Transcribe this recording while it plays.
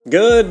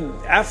Good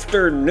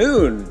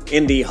afternoon,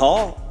 Indy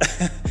Hall.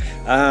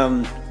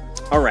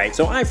 Alright,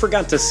 so I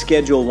forgot to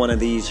schedule one of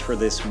these for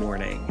this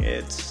morning.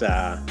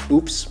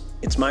 Oops,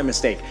 it's my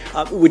mistake.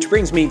 Which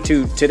brings me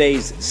to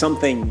today's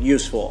something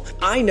useful.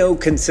 I know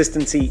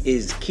consistency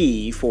is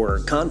key for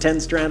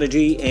content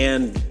strategy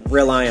and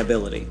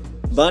reliability.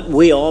 But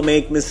we all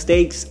make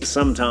mistakes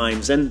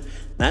sometimes, and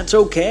that's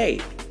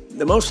okay.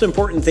 The most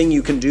important thing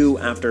you can do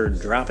after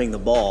dropping the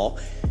ball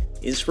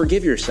is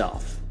forgive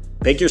yourself.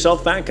 Pick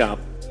yourself back up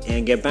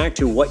and get back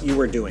to what you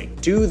were doing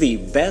to the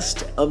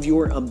best of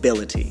your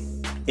ability.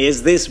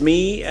 Is this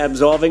me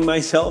absolving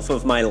myself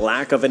of my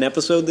lack of an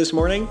episode this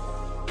morning?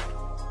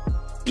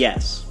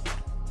 Yes.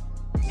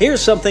 Here's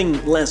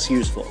something less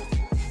useful.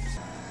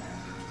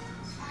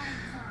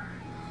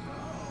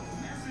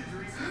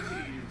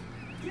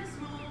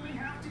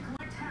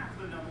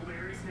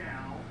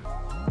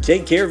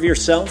 Take care of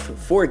yourself,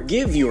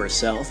 forgive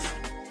yourself,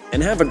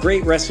 and have a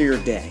great rest of your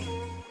day.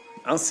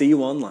 I'll see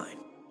you online.